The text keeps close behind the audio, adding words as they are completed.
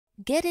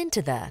Get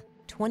into the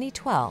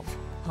 2012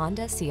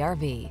 Honda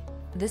CR-V.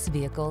 This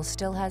vehicle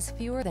still has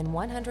fewer than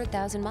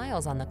 100,000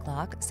 miles on the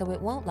clock, so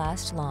it won't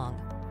last long.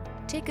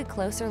 Take a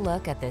closer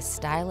look at this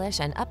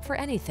stylish and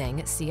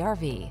up-for-anything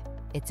CR-V.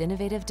 Its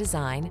innovative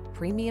design,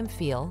 premium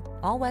feel,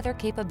 all-weather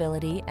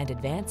capability, and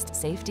advanced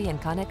safety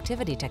and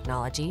connectivity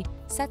technology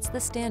sets the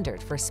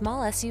standard for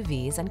small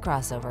SUVs and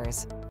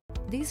crossovers.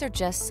 These are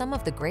just some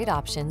of the great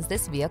options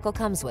this vehicle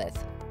comes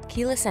with: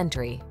 keyless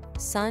entry,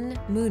 sun,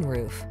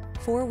 moonroof,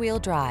 four-wheel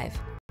drive,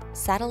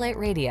 satellite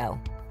radio,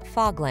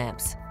 fog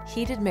lamps,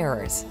 heated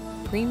mirrors,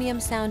 premium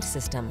sound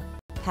system,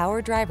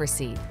 power driver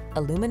seat,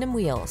 aluminum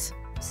wheels,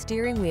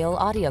 steering wheel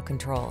audio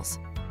controls.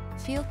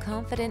 Feel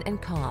confident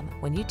and calm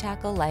when you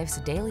tackle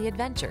life's daily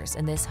adventures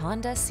in this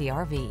Honda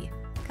CR-V.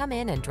 Come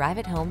in and drive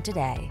it home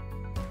today.